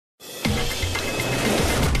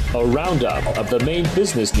a roundup of the main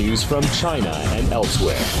business news from China and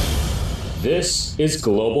elsewhere. This is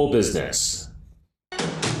Global Business.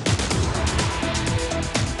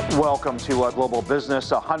 Welcome to Global Business.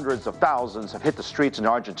 Hundreds of thousands have hit the streets in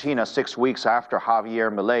Argentina 6 weeks after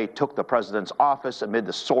Javier Milei took the president's office amid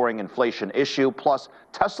the soaring inflation issue. Plus,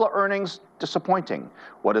 Tesla earnings disappointing.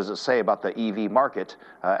 What does it say about the EV market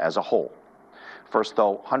as a whole? First,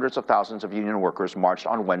 though, hundreds of thousands of union workers marched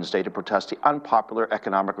on Wednesday to protest the unpopular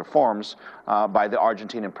economic reforms by the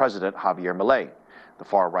Argentinian president, Javier Milei. The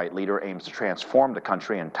far-right leader aims to transform the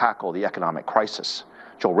country and tackle the economic crisis.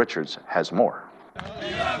 Joel Richards has more.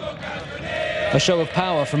 A show of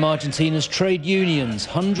power from Argentina's trade unions,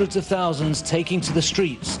 hundreds of thousands taking to the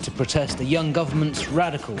streets to protest the young government's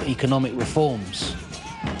radical economic reforms.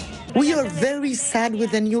 We are very sad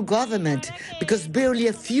with the new government because barely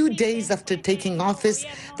a few days after taking office,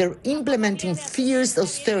 they're implementing fierce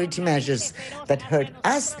austerity measures that hurt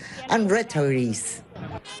us and retirees.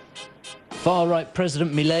 Far-right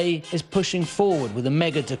President Milei is pushing forward with a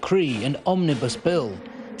mega decree and omnibus bill.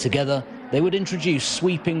 Together, they would introduce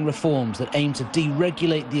sweeping reforms that aim to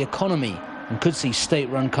deregulate the economy and could see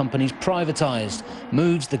state-run companies privatized,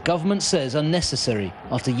 moves the government says are necessary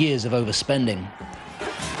after years of overspending.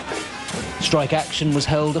 Strike action was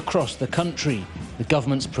held across the country. The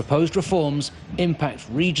government's proposed reforms impact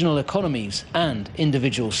regional economies and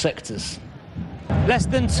individual sectors. Less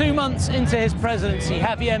than 2 months into his presidency,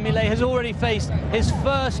 Javier Milei has already faced his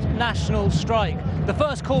first national strike, the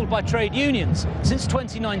first called by trade unions since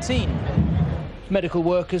 2019. Medical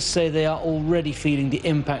workers say they are already feeling the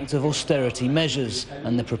impact of austerity measures,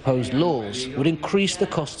 and the proposed laws would increase the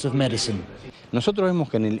costs of medicine. In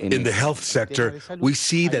the health sector, we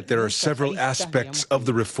see that there are several aspects of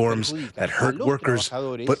the reforms that hurt workers,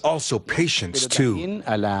 but also patients too.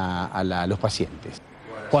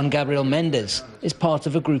 Juan Gabriel Mendez is part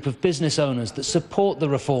of a group of business owners that support the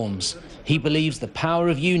reforms. He believes the power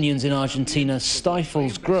of unions in Argentina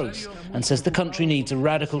stifles growth and says the country needs a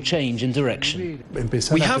radical change in direction.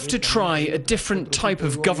 We have to try a different type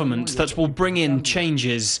of government that will bring in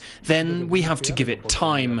changes. Then we have to give it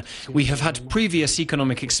time. We have had previous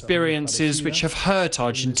economic experiences which have hurt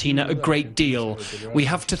Argentina a great deal. We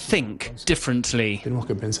have to think differently.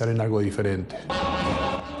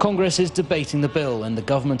 Congress is debating the bill and the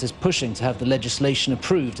government is pushing to have the legislation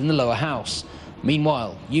approved in the lower house.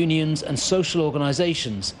 Meanwhile, unions and social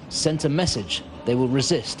organizations sent a message they will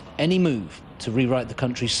resist any move to rewrite the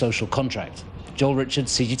country's social contract. Joel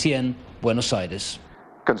Richards, CGTN, Buenos Aires.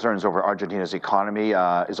 Concerns over Argentina's economy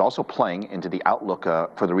is also playing into the outlook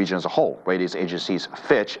for the region as a whole. Ratings agency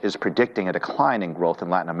Fitch is predicting a decline in growth in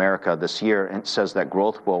Latin America this year and says that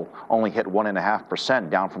growth will only hit 1.5%,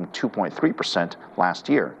 down from 2.3% last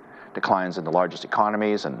year. Declines in the largest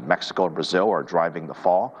economies in Mexico and Brazil are driving the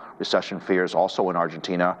fall. Recession fears also in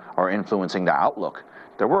Argentina are influencing the outlook.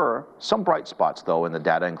 There were some bright spots, though, in the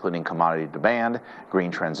data, including commodity demand,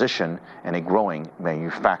 green transition, and a growing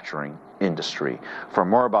manufacturing industry. For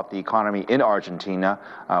more about the economy in Argentina,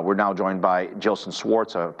 we're now joined by Jilson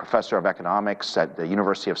Swartz, a professor of economics at the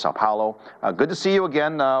University of Sao Paulo. Good to see you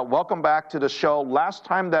again. Welcome back to the show. Last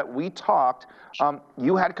time that we talked,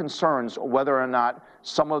 you had concerns whether or not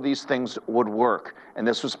some of these things would work. And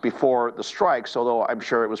this was before the strikes, although I'm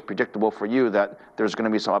sure it was predictable for you that there's going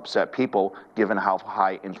to be some upset people given how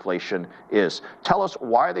high inflation is. Tell us,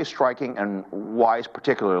 why are they striking and why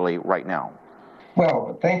particularly right now?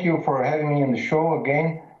 Well, thank you for having me on the show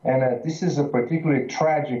again. And this is a particularly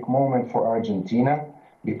tragic moment for Argentina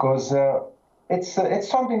because it's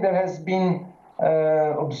something that has been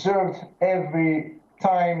observed every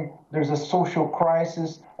time there's a social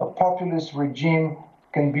crisis. A populist regime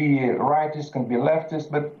can be rightist, can be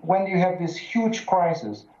leftist, but when you have this huge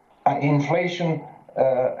crisis, inflation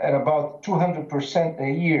at about 200%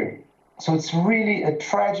 a year, so it's really a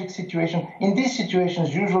tragic situation. In these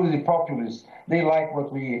situations, usually the populists, they like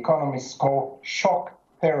what we economists call shock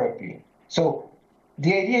therapy. So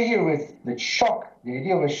the idea here with the shock, the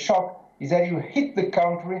idea of a shock, is that you hit the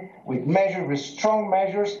country with measures, with strong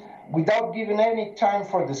measures, without giving any time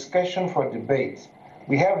for discussion, for debate.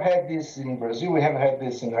 We have had this in Brazil, we have had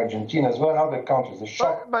this in Argentina as well, and other countries. The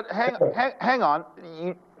shock. But hang on.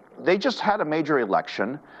 They just had a major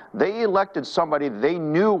election. They elected somebody they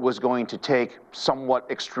knew was going to take somewhat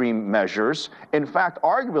extreme measures. In fact,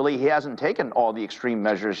 arguably, he hasn't taken all the extreme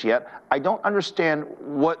measures yet. I don't understand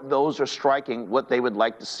what those are striking, what they would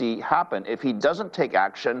like to see happen. If he doesn't take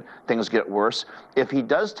action, things get worse. If he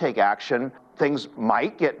does take action, things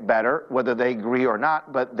might get better, whether they agree or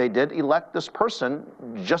not, but they did elect this person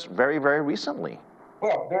just very, very recently.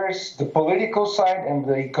 Well, there's the political side and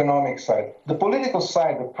the economic side. The political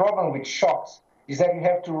side, the problem with shocks is that you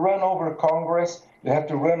have to run over Congress, you have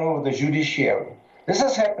to run over the judiciary. This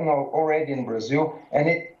has happened already in Brazil,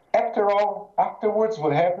 and afterwards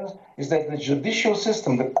what happens is that the judicial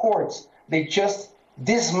system, the courts, they just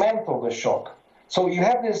dismantle the shock. So you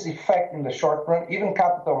have this effect in the short run. Even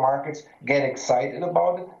capital markets get excited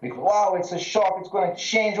about it because, wow, it's a shock, it's going to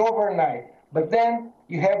change overnight. But then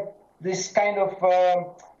you have this kind of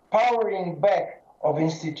powering back of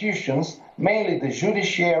institutions, mainly the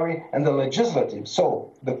judiciary and the legislative.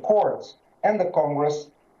 So the courts and the Congress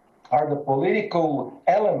are the political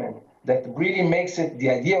element that really makes it, the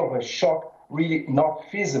idea of a shock, really not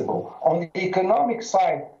feasible. On the economic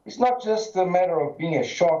side, it's not just a matter of being a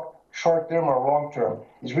shock, short-term or long-term.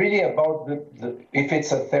 It's really about if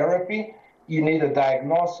it's a therapy, you need a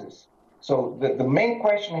diagnosis. So the main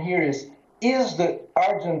question here is the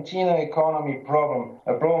Argentina economy problem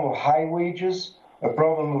a problem of high wages, a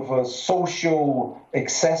problem of social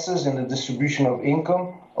excesses in the distribution of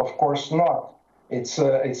income? Of course not. It's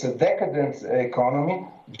a decadent economy,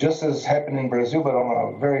 just as happened in Brazil, but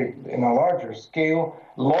in a larger scale,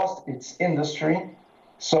 lost its industry.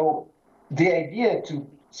 So the idea to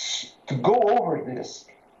go over this,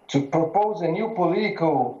 to propose a new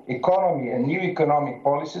political economy and new economic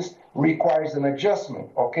policies requires an adjustment.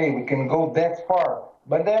 Okay, we can go that far,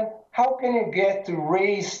 but then how can you get to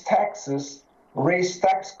raise taxes, raise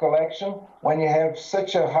tax collection when you have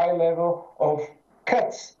such a high level of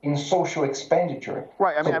cuts in social expenditure?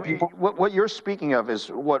 Right. I mean, what you're speaking of is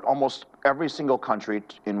what almost every single country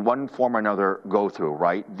in one form or another go through,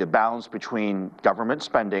 right? The balance between government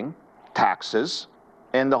spending, taxes,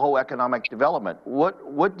 and the whole economic development.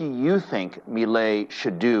 What do you think Milei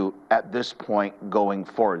should do at this point going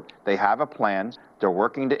forward? They have a plan. They're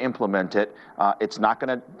working to implement it. It's not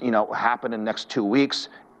going to, happen in the next 2 weeks.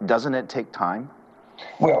 Doesn't it take time?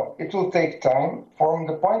 Well, it will take time. From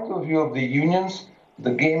the point of view of the unions,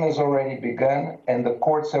 the game has already begun, and the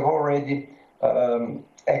courts have already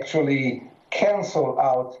actually canceled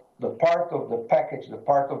out the part of the package, the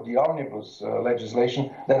part of the omnibus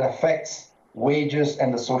legislation that affects wages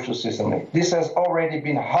and the social system. This has already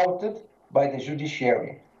been halted by the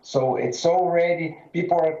judiciary. So it's already,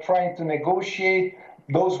 people are trying to negotiate.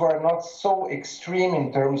 Those who are not so extreme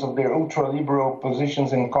in terms of their ultra-liberal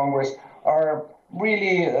positions in Congress are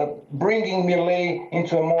really bringing Milei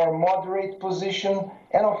into a more moderate position.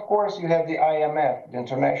 And of course, you have the IMF, the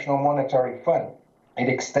International Monetary Fund. It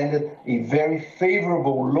extended a very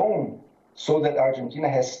favorable loan so that Argentina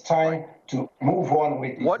has time to move on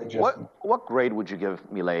with these adjustments. What grade would you give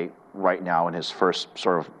Milei right now in his first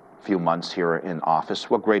sort of few months here in office?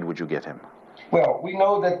 What grade would you give him? Well, we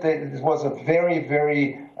know that it was a very,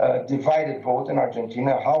 very divided vote in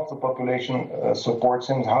Argentina. Half the population supports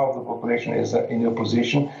him, half the population is in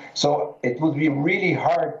opposition. So it would be really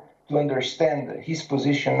hard to understand his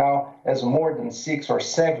position now as more than 6 or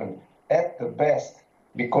 7 at the best,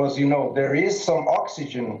 because, there is some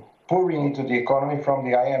oxygen pouring into the economy from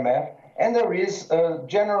the IMF, and there is a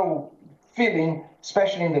general feeling,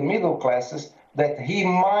 especially in the middle classes, that he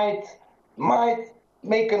might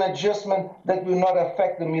make an adjustment that will not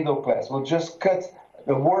affect the middle class, will just cut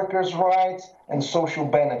the workers' rights and social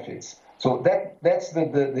benefits. So that's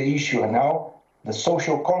the issue. And now the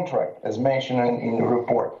social contract, as mentioned in the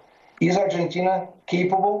report. Is Argentina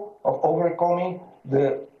capable of overcoming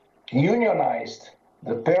the unionized,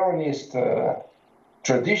 the Peronist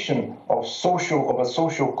tradition of a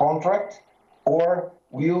social contract, or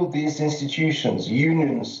will these institutions,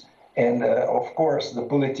 unions, and of course the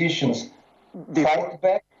politicians fight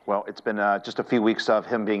back? Well, it's been just a few weeks of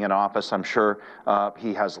him being in office. I'm sure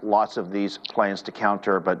he has lots of these plans to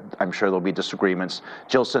counter, but I'm sure there'll be disagreements.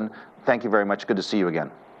 Gilson, thank you very much. Good to see you again.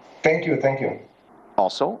 Thank you. Thank you.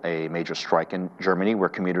 Also, a major strike in Germany, where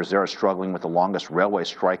commuters there are struggling with the longest railway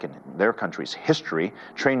strike in their country's history.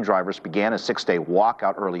 Train drivers began a 6-day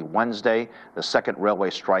walkout early Wednesday, the second railway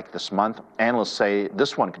strike this month. Analysts say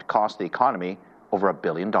this one could cost the economy over $1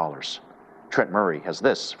 billion. Trent Murray has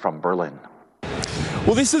this from Berlin.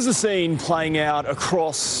 Well, this is a scene playing out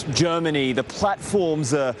across Germany. The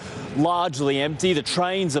platforms are largely empty. The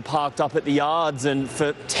trains are parked up at the yards, and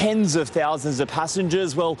for tens of thousands of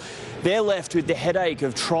passengers, well, they're left with the headache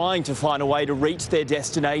of trying to find a way to reach their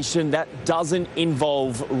destination that doesn't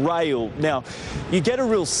involve rail. Now, you get a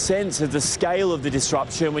real sense of the scale of the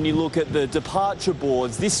disruption when you look at the departure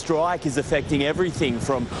boards. This strike is affecting everything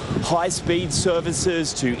from high-speed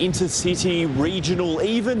services to intercity, regional,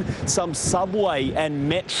 even some subway and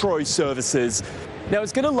metro services. Now,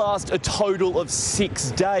 it's going to last a total of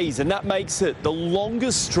 6 days, and that makes it the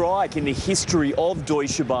longest strike in the history of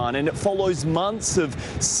Deutsche Bahn, and it follows months of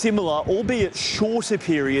similar, albeit shorter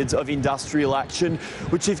periods of industrial action,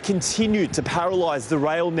 which have continued to paralyse the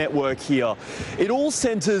rail network here. It all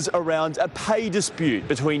centres around a pay dispute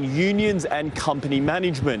between unions and company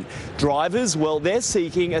management. Drivers, well, they're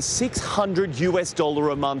seeking a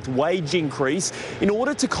 $600 a month wage increase in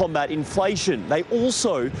order to combat inflation. They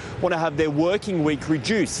also want to have their working week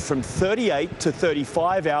reduced from 38 to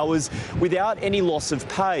 35 hours without any loss of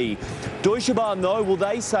pay. Deutsche Bahn, though, well,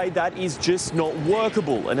 they say that is just not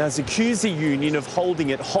workable and has accused the union of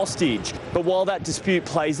holding it hostage. But while that dispute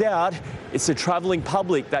plays out, it's the travelling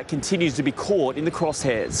public that continues to be caught in the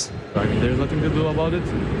crosshairs. I mean, there's nothing to do about it.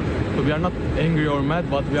 So we are not angry or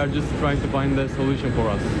mad, but we are just trying to find a solution for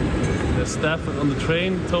us. The staff on the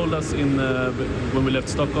train told us when we left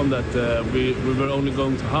Stockholm that we were only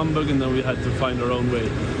going to Hamburg and then we had to find our own way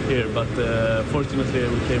here. But fortunately,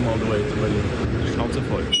 we came all the way to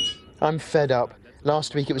Berlin. I'm fed up.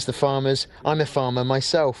 Last week it was the farmers. I'm a farmer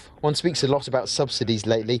myself. One speaks a lot about subsidies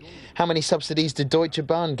lately. How many subsidies did Deutsche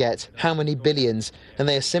Bahn get? How many billions? And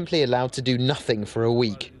they are simply allowed to do nothing for a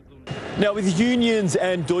week. Now, with unions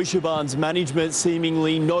and Deutsche Bahn's management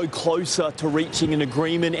seemingly no closer to reaching an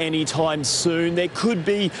agreement anytime soon, there could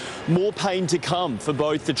be more pain to come for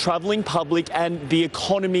both the travelling public and the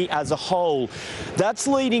economy as a whole. That's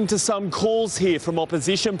leading to some calls here from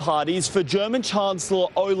opposition parties for German Chancellor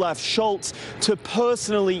Olaf Scholz to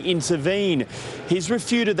personally intervene. He's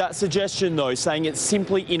refuted that suggestion, though, saying it's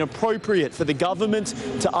simply inappropriate for the government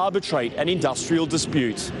to arbitrate an industrial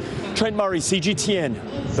dispute. Trent Murray,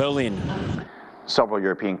 CGTN, Berlin. Several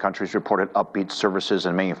European countries reported upbeat services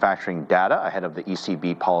and manufacturing data ahead of the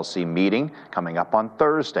ECB policy meeting coming up on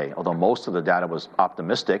Thursday. Although most of the data was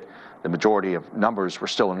optimistic, the majority of numbers were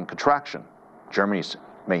still in contraction. Germany's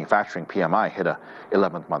manufacturing PMI hit a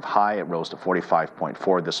 11th-month high. It rose to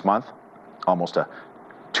 45.4 this month, almost a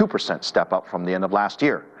 2% step up from the end of last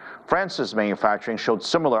year. France's manufacturing showed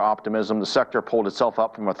similar optimism. The sector pulled itself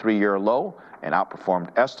up from a 3-year low and outperformed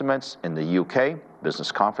estimates. In the UK,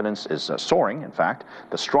 business confidence is soaring, in fact,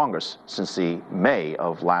 the strongest since the May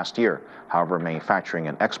of last year. However, manufacturing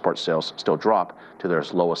and export sales still drop to their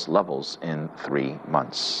lowest levels in 3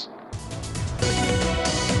 months.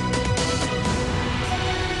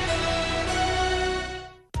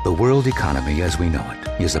 The world economy as we know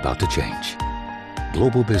it is about to change.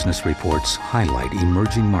 Global business reports highlight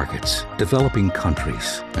emerging markets, developing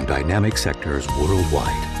countries, and dynamic sectors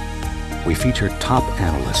worldwide. We feature top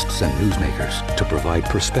analysts and newsmakers to provide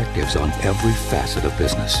perspectives on every facet of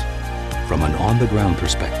business. From an on-the-ground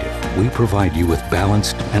perspective, we provide you with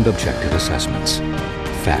balanced and objective assessments.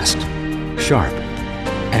 Fast, sharp,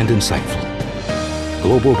 and insightful.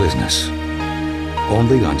 Global Business,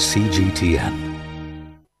 only on CGTN.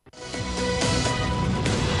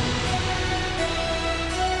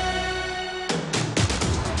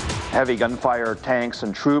 Heavy gunfire, tanks,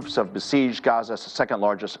 and troops have besieged Gaza's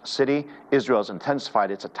second-largest city. Israel has intensified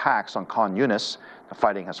its attacks on Khan Yunis. The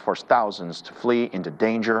fighting has forced thousands to flee into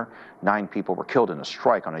danger. 9 people were killed in a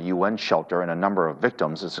strike on a UN shelter, and a number of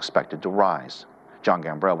victims is expected to rise. John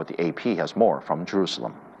Gambrell with the AP has more from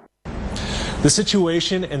Jerusalem. The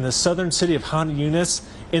situation in the southern city of Khan Yunis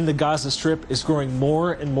in the Gaza Strip is growing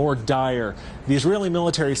more and more dire. The Israeli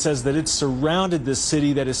military says that it's surrounded this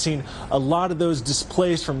city, that has seen a lot of those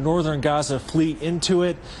displaced from northern Gaza flee into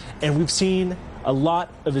it, and we've seen a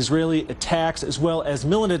lot of Israeli attacks as well as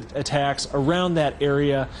militant attacks around that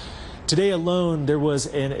area. Today alone, there was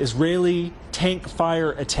an Israeli tank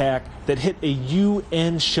fire attack that hit a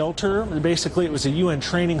UN shelter. Basically, it was a UN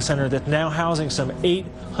training center that's now housing some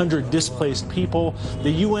 800 displaced people.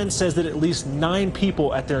 The UN says that at least 9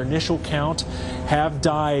 people at their initial count have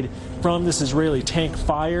died from this Israeli tank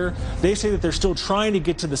fire. They say that they're still trying to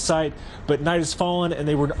get to the site, but night has fallen and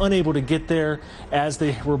they were unable to get there as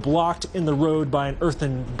they were blocked in the road by an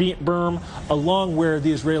earthen berm along where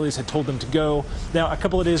the Israelis had told them to go. Now, a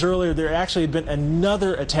couple of days earlier, there actually had been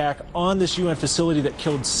another attack on this UN facility that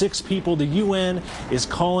killed 6 people. The UN is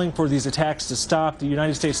calling for these attacks to stop. The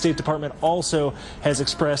United States State Department also has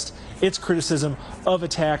expressed its criticism of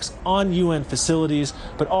attacks on UN facilities.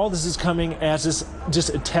 But all this is coming as this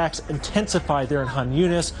attacks intensify there in Khan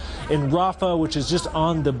Yunis. In Rafah, which is just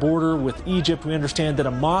on the border with Egypt, we understand that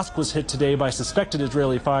a mosque was hit today by suspected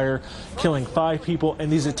Israeli fire, killing 5 people.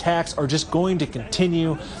 And these attacks are just going to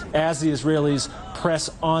continue as the Israelis press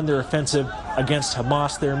on their offensive against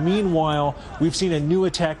Hamas there. Meanwhile, we've seen a new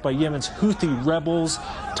attack by Yemen's Houthi rebels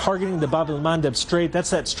targeting the Bab el-Mandeb Strait. That's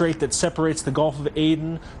that strait that separates the Gulf of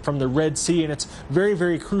Aden from the Red Sea, and it's very,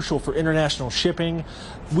 very crucial for international shipping.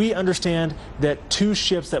 We understand that 2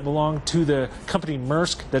 ships that belong to the company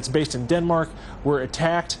Maersk, that's based in Denmark, were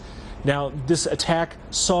attacked. Now, this attack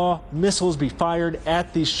saw missiles be fired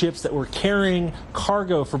at these ships that were carrying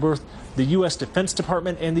cargo for both the U.S. Defense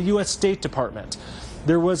Department and the U.S. State Department.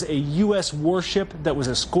 There was a U.S. warship that was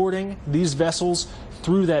escorting these vessels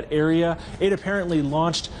through that area. It apparently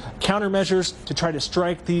launched countermeasures to try to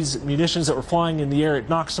strike these munitions that were flying in the air. It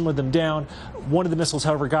knocked some of them down. One of the missiles,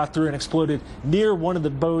 however, got through and exploded near one of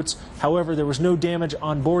the boats. However, there was no damage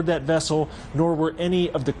on board that vessel, nor were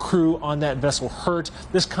any of the crew on that vessel hurt.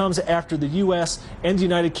 This comes after the U.S. and the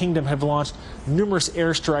United Kingdom have launched numerous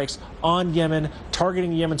airstrikes on Yemen,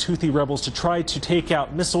 targeting Yemen's Houthi rebels to try to take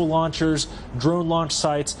out missile launchers, drone launch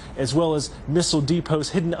sites, as well as missile depots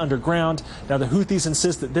hidden underground. Now, the Houthis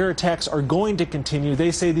insist that their attacks are going to continue.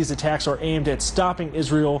 They say these attacks are aimed at stopping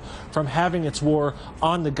Israel from having its war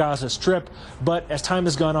on the Gaza Strip. But as time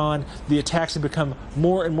has gone on, the attacks have become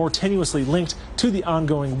more and more tenuously linked to the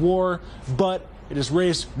ongoing war. But it has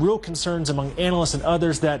raised real concerns among analysts and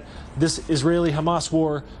others that this Israeli-Hamas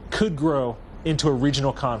war could grow into a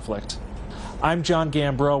regional conflict. I'm John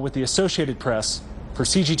Gambrell with the Associated Press for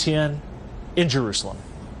CGTN in Jerusalem.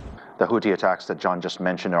 The Houthi attacks that John just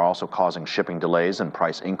mentioned are also causing shipping delays and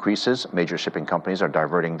price increases. Major shipping companies are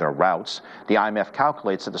diverting their routes. The IMF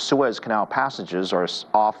calculates that the Suez Canal passages are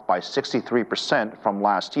off by 63% from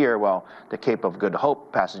last year, while the Cape of Good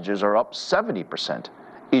Hope passages are up 70%.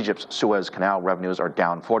 Egypt's Suez Canal revenues are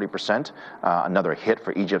down 40%. Another hit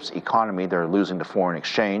for Egypt's economy. They're losing to foreign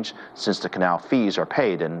exchange since the canal fees are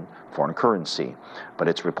paid in foreign currency. But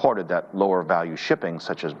it's reported that lower value shipping,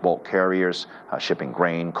 such as bulk carriers, shipping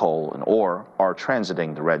grain, coal, and ore, are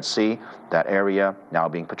transiting the Red Sea. That area now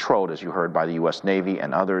being patrolled, as you heard, by the U.S. Navy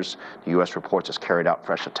and others. The U.S. reports has carried out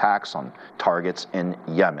fresh attacks on targets in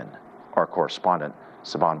Yemen. Our correspondent,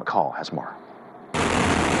 Saban McCall, has more.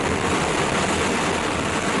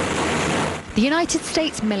 The United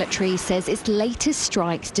States military says its latest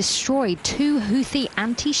strikes destroyed 2 Houthi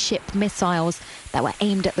anti-ship missiles that were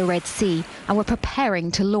aimed at the Red Sea and were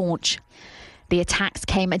preparing to launch. The attacks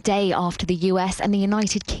came a day after the US and the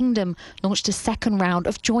United Kingdom launched a second round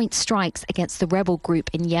of joint strikes against the rebel group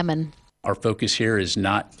in Yemen. Our focus here is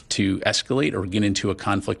not to escalate or get into a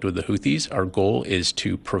conflict with the Houthis. Our goal is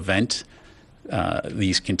to prevent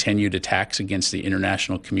these continued attacks against the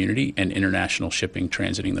international community and international shipping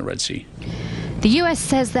transiting the Red Sea. The US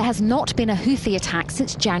says there has not been a Houthi attack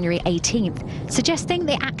since January 18th, suggesting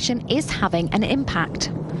the action is having an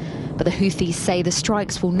impact. But the Houthis say the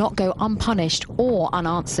strikes will not go unpunished or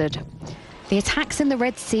unanswered. The attacks in the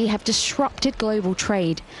Red Sea have disrupted global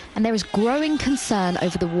trade, and there is growing concern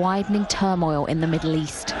over the widening turmoil in the Middle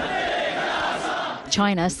East.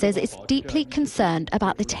 China says it's deeply concerned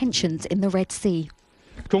about the tensions in the Red Sea.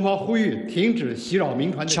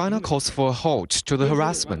 China calls for a halt to the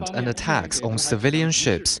harassment and attacks on civilian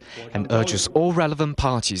ships and urges all relevant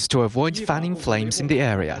parties to avoid fanning flames in the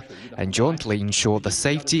area and jointly ensure the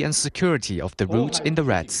safety and security of the route in the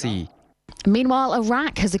Red Sea. Meanwhile,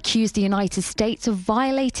 Iraq has accused the United States of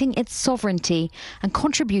violating its sovereignty and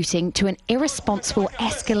contributing to an irresponsible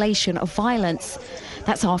escalation of violence.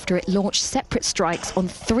 That's after it launched separate strikes on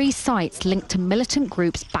 3 sites linked to militant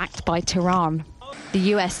groups backed by Tehran.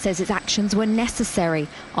 The US says its actions were necessary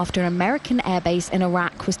after an American airbase in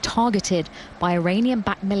Iraq was targeted by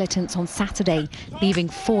Iranian-backed militants on Saturday, leaving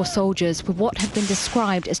 4 soldiers with what have been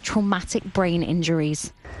described as traumatic brain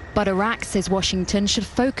injuries. But Iraq says Washington should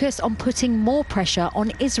focus on putting more pressure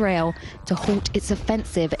on Israel to halt its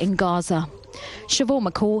offensive in Gaza. Siobhan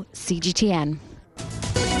McCall, CGTN.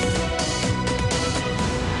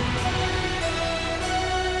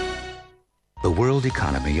 The world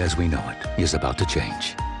economy as we know it is about to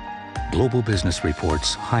change. Global business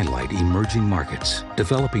reports highlight emerging markets,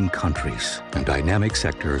 developing countries, and dynamic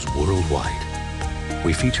sectors worldwide.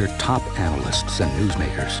 We feature top analysts and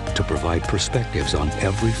newsmakers to provide perspectives on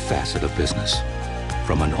every facet of business.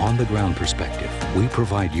 From an on-the-ground perspective, we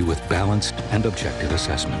provide you with balanced and objective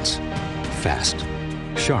assessments. Fast,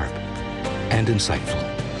 sharp, and insightful.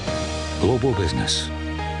 Global Business,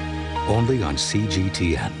 only on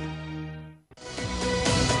CGTN.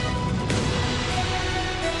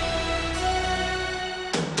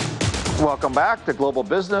 Welcome back to Global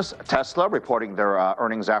Business. Tesla reporting their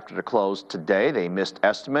earnings after the close today. They missed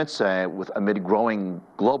estimates amid growing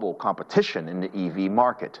global competition in the EV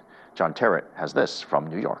market. John Terrett has this from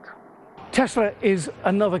New York. Tesla is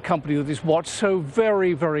another company that is watched so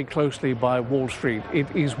very, very closely by Wall Street. It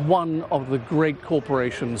is one of the great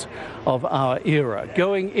corporations of our era.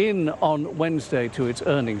 Going in on Wednesday to its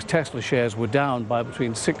earnings, Tesla shares were down by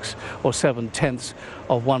between 6 or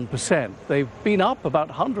 0.7%. They've been up about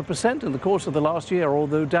 100% in the course of the last year,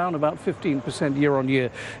 although down about 15% year on year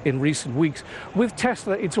in recent weeks. With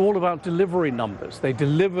Tesla, it's all about delivery numbers. They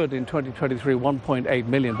delivered in 2023 1.8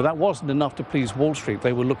 million, but that wasn't enough to please Wall Street.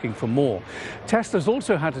 They were looking for more. Tesla's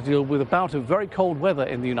also had to deal with a bout of very cold weather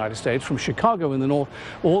in the United States, from Chicago in the north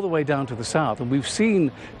all the way down to the south. And we've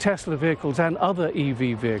seen Tesla vehicles and other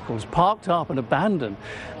EV vehicles parked up and abandoned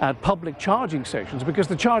at public charging stations because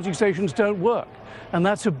the charging stations don't work. And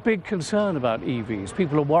that's a big concern about EVs.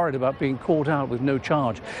 People are worried about being caught out with no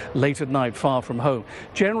charge late at night far from home.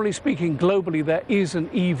 Generally speaking, globally, there is an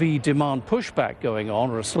EV demand pushback going on,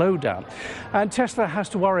 or a slowdown. And Tesla has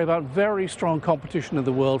to worry about very strong competition in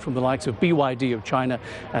the world from the likes of BYD of China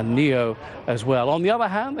and NIO as well. On the other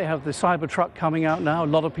hand, they have the Cybertruck coming out now. A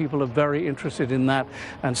lot of people are very interested in that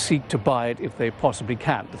and seek to buy it if they possibly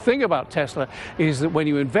can. The thing about Tesla is that when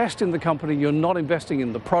you invest in the company, you're not investing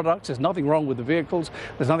in the products. There's nothing wrong with the vehicles.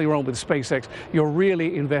 There's nothing wrong with SpaceX. You're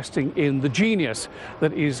really investing in the genius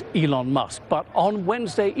that is Elon Musk. But on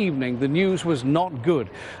Wednesday evening, the news was not good.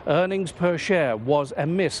 Earnings per share was a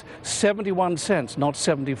miss, 71 cents, not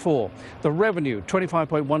 74. The revenue,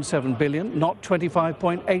 25.17 billion, not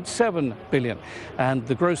 25.87 billion. And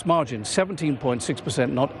the gross margin,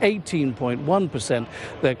 17.6%, not 18.1%.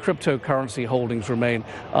 Their cryptocurrency holdings remain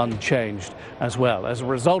unchanged as well. As a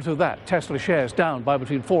result of that, Tesla shares down by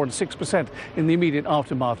between 4 and 6% in the immediate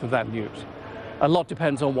aftermath of that news. A lot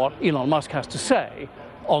depends on what Elon Musk has to say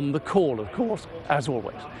on the call, of course, as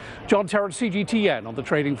always. John Terrett, CGTN, on the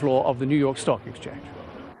trading floor of the New York Stock Exchange.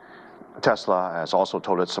 Tesla has also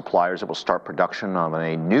told its suppliers it will start production on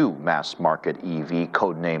a new mass-market EV,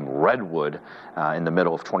 codenamed Redwood, in the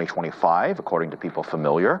middle of 2025, according to people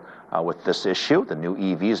familiar with this issue. The new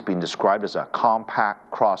EV is being described as a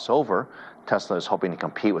compact crossover. Tesla is hoping to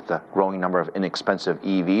compete with the growing number of inexpensive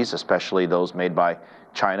EVs, especially those made by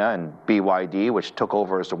China and BYD, which took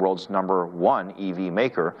over as the world's #1 EV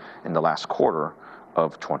maker in the last quarter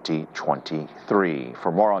of 2023.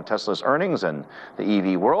 For more on Tesla's earnings and the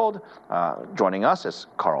EV world, joining us is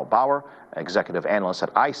Carl Bauer, executive analyst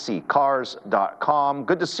at iSeeCars.com.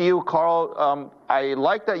 Good to see you, Carl. I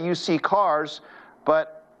like that you see cars,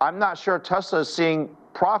 but I'm not sure Tesla is seeing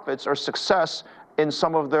profits or success in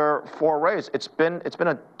some of their forays. It's been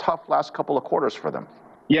a tough last couple of quarters for them.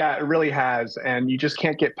 Yeah, it really has. And you just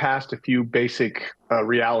can't get past a few basic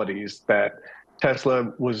realities that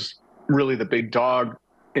Tesla was really the big dog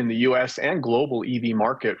in the US and global EV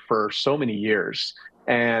market for so many years.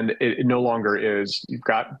 And it no longer is. You've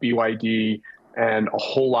got BYD and a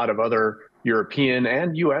whole lot of other European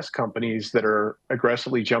and US companies that are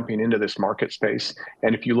aggressively jumping into this market space.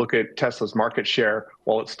 And if you look at Tesla's market share,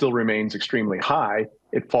 while it still remains extremely high,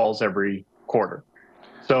 it falls every quarter.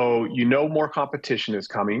 So more competition is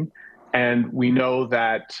coming. And we know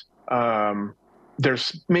that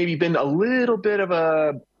there's maybe been a little bit of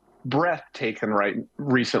a breath taken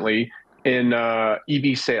recently in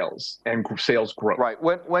EV sales and sales growth. Right.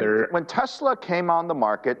 When Tesla came on the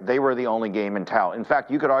market, they were the only game in town. In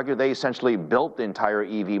fact, you could argue they essentially built the entire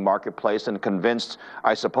EV marketplace and convinced,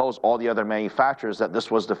 I suppose, all the other manufacturers that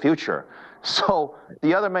this was the future. So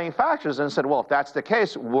the other manufacturers then said, well, if that's the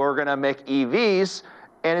case, we're going to make EVs.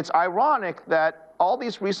 And it's ironic that all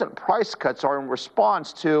these recent price cuts are in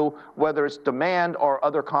response to whether it's demand or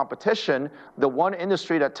other competition. The one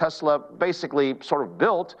industry that Tesla basically sort of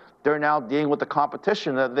built, they're now dealing with the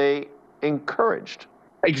competition that they encouraged.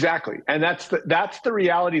 Exactly. And that's the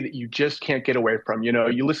reality that you just can't get away from.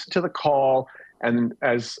 You listen to the call, and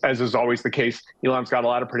as is always the case, Elon's got a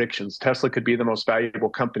lot of predictions. Tesla could be the most valuable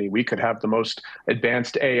company. We could have the most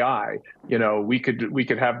advanced AI. We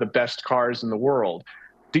could have the best cars in the world.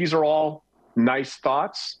 These are all nice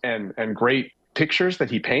thoughts and great pictures that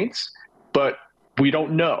he paints, but we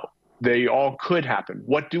don't know. They all could happen.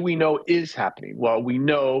 What do we know is happening? Well, we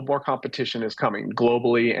know more competition is coming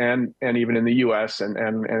globally and even in the US and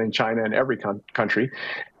in China and every country.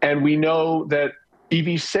 And we know that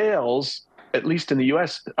EV sales, at least in the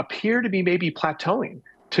US, appear to be maybe plateauing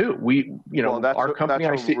too.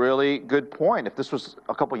 That's a really good point. If this was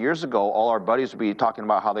a couple years ago, all our buddies would be talking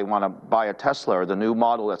about how they want to buy a Tesla or the new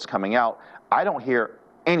model that's coming out. I don't hear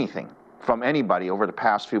anything from anybody over the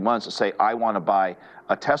past few months to say, I want to buy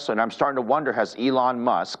a Tesla. And I'm starting to wonder, has Elon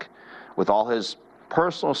Musk, with all his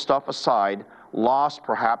personal stuff aside, lost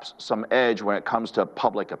perhaps some edge when it comes to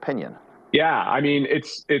public opinion? Yeah, I mean,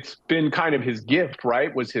 it's been kind of his gift,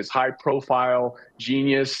 right? Was his high-profile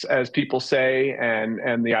genius, as people say,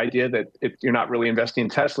 and the idea that if you're not really investing in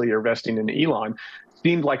Tesla, you're investing in Elon,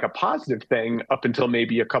 seemed like a positive thing up until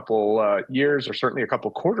maybe a couple years, or certainly a couple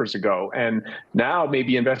quarters ago. And now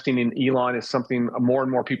maybe investing in Elon is something more and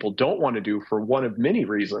more people don't want to do for one of many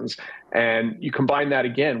reasons. And you combine that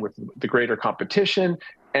again with the greater competition.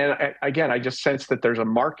 And again, I just sense that there's a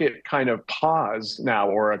market kind of pause now,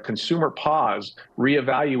 or a consumer pause,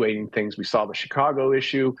 reevaluating things. We saw the Chicago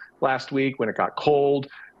issue last week when it got cold.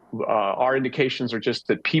 Our indications are just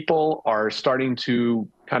that people are starting to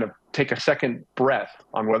kind of take a second breath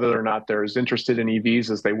on whether or not they're as interested in EVs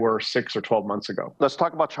as they were 6 or 12 months ago. Let's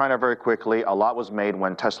talk about China very quickly. A lot was made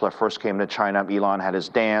when Tesla first came to China. Elon had his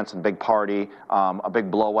dance and big party, a big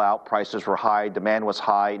blowout. Prices were high, demand was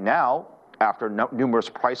high. Now, after numerous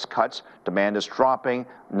price cuts, demand is dropping,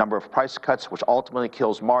 number of price cuts, which ultimately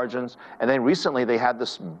kills margins. And then recently they had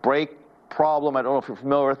this brake problem, I don't know if you're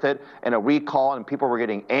familiar with it, and a recall, and people were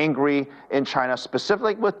getting angry in China,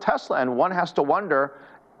 specifically with Tesla. And one has to wonder,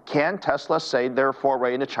 can Tesla say their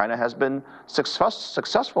foray into China has been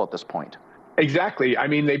successful at this point? Exactly. I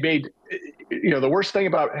mean, they made, the worst thing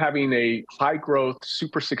about having a high growth,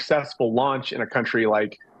 super successful launch in a country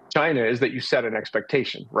like China is that you set an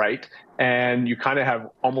expectation, right? And you kind of have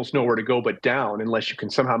almost nowhere to go but down unless you can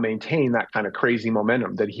somehow maintain that kind of crazy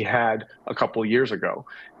momentum that he had a couple of years ago.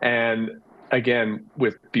 And again,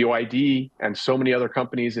 with BYD and so many other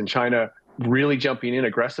companies in China really jumping in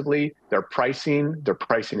aggressively, their pricing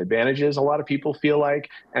advantages, a lot of people feel like,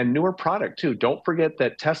 and newer product too. Don't forget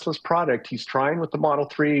that Tesla's product, he's trying with the Model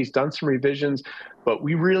 3, he's done some revisions, but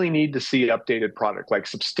we really need to see updated product, like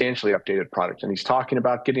substantially updated product. And he's talking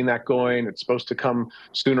about getting that going. It's supposed to come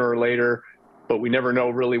sooner or later, but we never know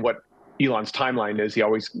really what Elon's timeline is. He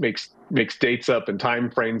always makes dates up and time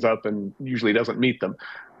frames up and usually doesn't meet them.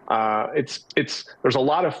 There's a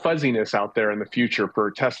lot of fuzziness out there in the future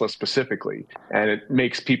for Tesla specifically, and it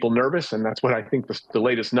makes people nervous, and that's what I think the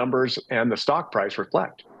latest numbers and the stock price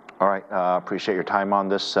reflect. All right, appreciate your time on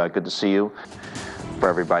this. Good to see you. For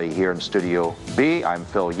everybody here in Studio B, I'm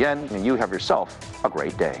Phil Yen, and you have yourself a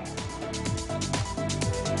great day.